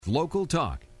Local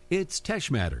talk. It's Tesh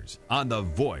Matters on the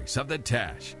voice of the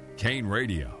Tesh. Kane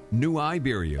Radio, New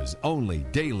Iberia's only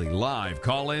daily live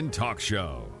call-in talk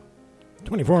show.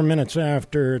 24 minutes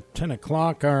after 10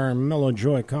 o'clock, our Mellow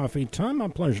Joy Coffee time. My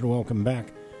pleasure to welcome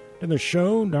back to the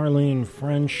show Darlene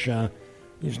French,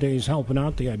 these days helping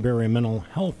out the Iberia Mental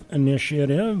Health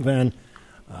Initiative and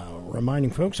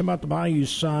reminding folks about the Bayou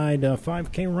Side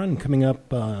 5K run coming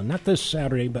up not this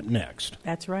Saturday, but next.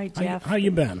 That's right, Jeff. How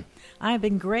you been? I've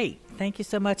been great. Thank you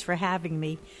so much for having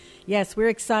me. Yes, we're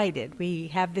excited. We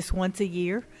have this once a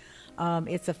year.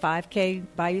 It's a 5K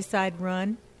Bayou Side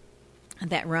run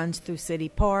that runs through City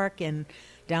Park and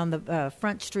down the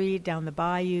Front Street, down the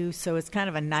Bayou. So it's kind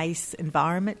of a nice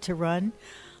environment to run.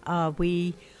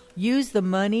 We use the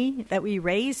money that we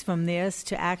raise from this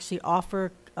to actually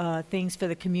offer things for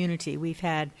the community. We've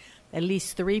had at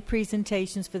least 3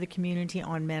 presentations for the community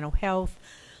on mental health.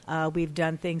 We've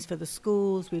done things for the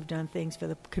schools. We've done things for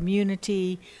the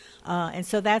community. And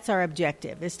so that's our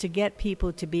objective, is to get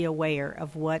people to be aware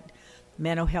of what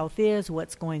mental health is,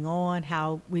 what's going on,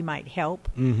 how we might help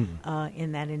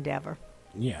in that endeavor.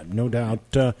 Yeah, no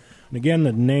doubt. And again,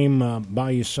 the name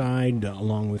Bayou Side,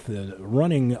 along with the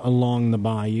running along the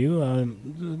bayou,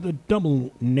 the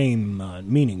double name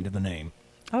meaning to the name.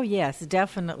 Oh, yes,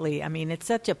 definitely. I mean, it's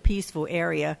such a peaceful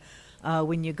area.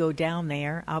 When you go down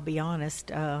there, I'll be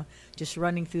honest, just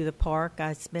running through the park,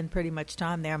 I spend pretty much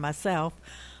time there myself.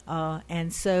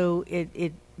 And so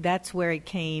that's where it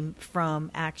came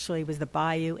from, actually, was the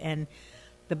bayou. And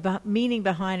the meaning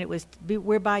behind it was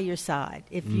we're by your side.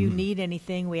 If you need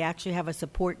anything, we actually have a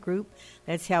support group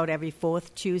that's held every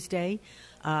 4th Tuesday.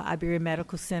 Iberia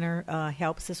Medical Center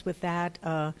helps us with that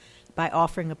by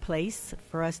offering a place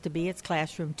for us to be. It's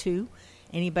Classroom 2.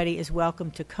 Anybody is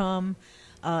welcome to come.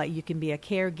 You can be a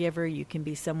caregiver. You can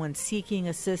be someone seeking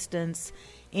assistance,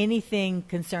 anything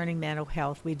concerning mental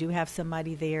health. We do have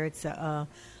somebody there. It's a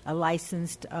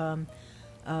licensed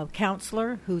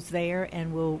counselor who's there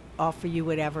and will offer you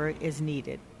whatever is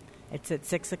needed. It's at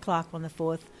 6 o'clock on the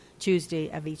 4th Tuesday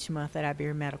of each month at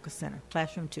Iberia Medical Center,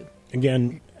 Classroom 2.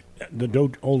 Again, the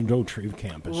old Dotrieve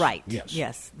campus. Right. Yes.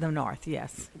 Yes, the north,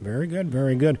 yes. Very good,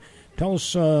 very good. Tell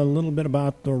us a little bit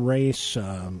about the race.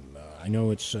 I know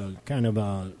it's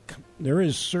there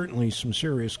is certainly some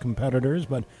serious competitors,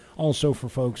 but also for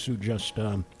folks who just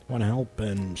want to help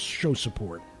and show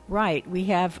support. Right.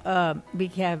 We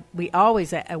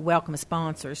always welcome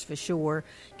sponsors for sure.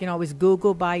 You can always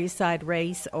Google Bayou Side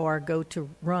Race or go to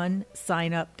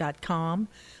runsignup.com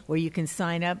where you can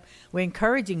sign up. We're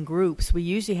encouraging groups. We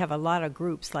usually have a lot of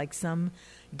groups, like some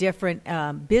different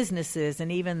businesses, and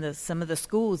even some of the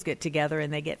schools get together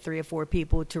and they get 3 or 4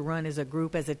 people to run as a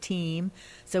group, as a team.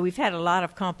 So we've had a lot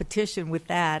of competition with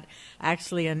that,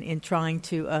 actually, in trying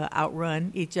to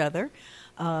outrun each other.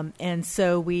 And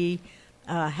so we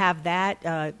have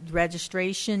that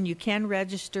registration. You can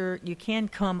register. You can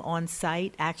come on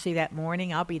site. Actually, that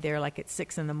morning, I'll be there like at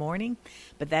 6 in the morning,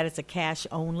 but that is a cash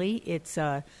only. It's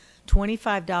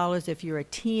 $25 if you're a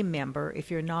team member. If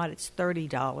you're not, it's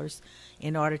 $30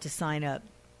 in order to sign up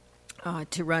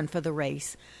to run for the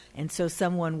race. And so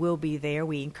someone will be there.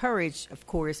 We encourage, of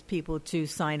course, people to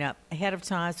sign up ahead of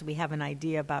time so we have an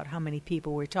idea about how many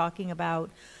people we're talking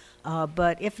about.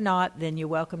 But if not, then you're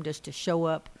welcome just to show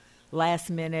up last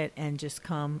minute and just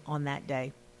come on that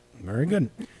day. Very good.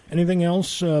 Anything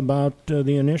else about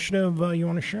the initiative you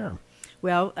want to share?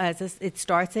 Well, it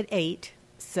starts at 8.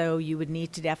 So you would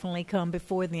need to definitely come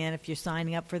before then if you're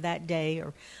signing up for that day.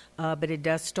 But it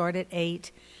does start at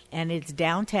 8, and it's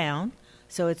downtown.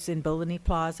 So it's in Bellini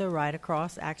Plaza, right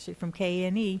across, actually from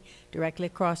K&E, directly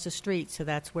across the street. So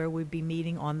that's where we'd be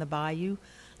meeting on the bayou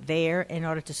there in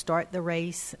order to start the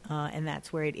race, and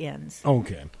that's where it ends.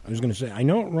 Okay. I was going to say, I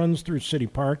know it runs through City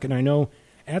Park, and I know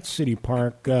at City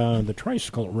Park, the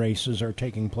tricycle races are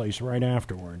taking place right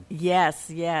afterward. Yes,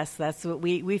 that's what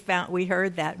we found. We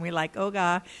heard that, and we're like, oh,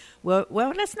 God, well,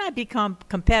 let's not become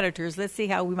competitors. Let's see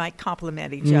how we might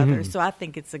complement each other. So I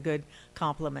think it's a good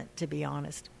compliment, to be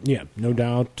honest. Yeah, no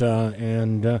doubt,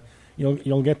 and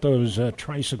you'll get those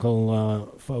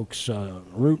tricycle folks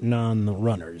rooting on the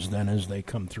runners then as they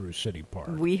come through City Park.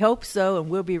 We hope so, and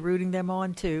we'll be rooting them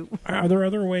on too. Are there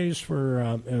other ways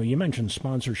for, you mentioned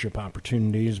sponsorship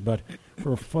opportunities, but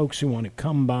for folks who want to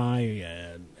come by,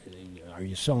 are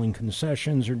you selling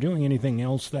concessions or doing anything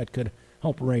else that could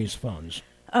help raise funds?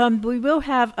 We will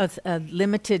have a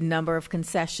limited number of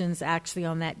concessions actually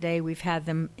on that day. We've had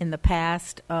them in the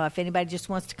past. If anybody just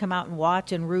wants to come out and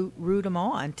watch and root them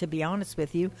on, to be honest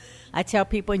with you, I tell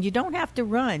people, and you don't have to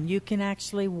run. You can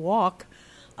actually walk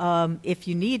if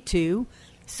you need to.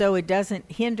 so it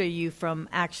doesn't hinder you from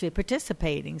actually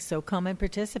participating. So come and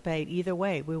participate either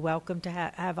way. We're welcome to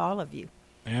have all of you.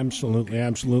 Absolutely,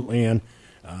 absolutely. And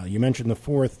you mentioned the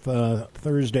fourth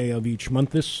Thursday of each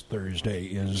month. This Thursday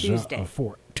is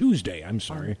Tuesday. I'm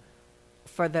sorry.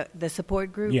 For the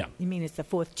support group? Yeah. You mean it's the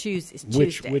fourth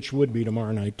Tuesday? Which would be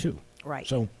tomorrow night, too. Right.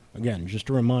 So, again, just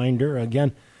a reminder,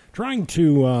 trying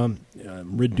to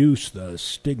reduce the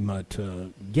stigma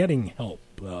to getting help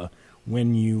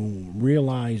when you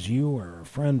realize you or a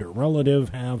friend or relative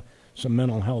have some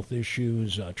mental health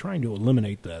issues, trying to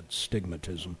eliminate that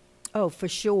stigmatism. Oh, for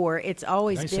sure. It's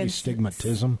always been... Did I say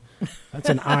stigmatism? That's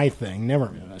an I thing,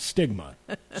 never stigma.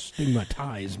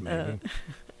 Stigmatized, maybe.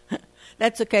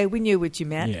 That's okay. We knew what you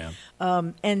meant. Yeah.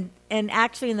 And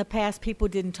actually, in the past, people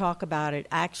didn't talk about it.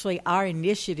 Actually, our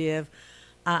initiative,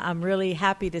 I'm really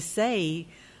happy to say,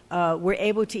 we're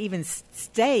able to even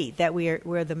state that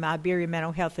we're the Iberia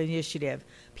Mental Health Initiative.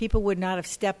 People would not have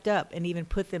stepped up and even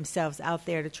put themselves out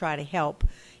there to try to help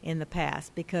in the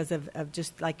past because of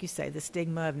just, like you say, the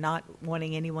stigma of not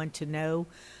wanting anyone to know.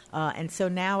 And so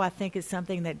now I think it's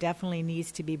something that definitely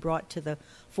needs to be brought to the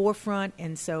forefront,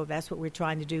 and so that's what we're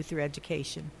trying to do through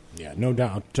education. Yeah, no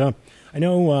doubt. I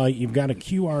know you've got a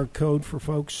QR code for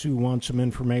folks who want some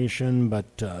information, but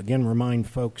again, remind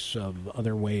folks of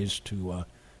other ways to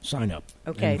sign up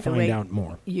and find out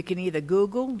more. You can either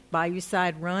Google Bayou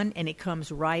Side Run, and it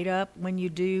comes right up when you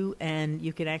do, and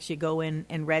you can actually go in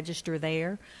and register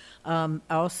there.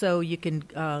 Also, you can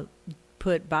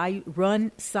put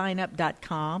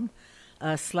runsignup.com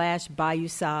 /Bayou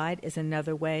Side is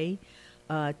another way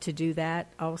to do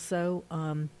that also.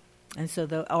 And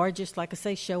so, or just like I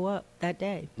say, show up that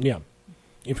day. Yeah.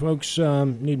 If folks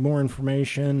need more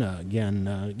information,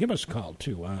 again, give us a call,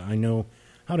 too. I know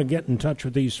how to get in touch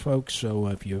with these folks, so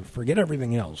if you forget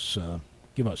everything else,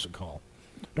 give us a call.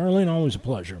 Darlene, always a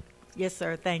pleasure. Yes,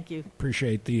 sir. Thank you.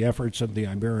 Appreciate the efforts of the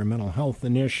Iberia Mental Health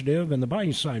Initiative and the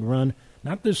Bayou Side Run,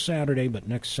 not this Saturday, but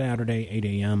next Saturday, 8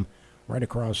 a.m., right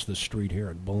across the street here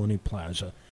at Bologna Plaza.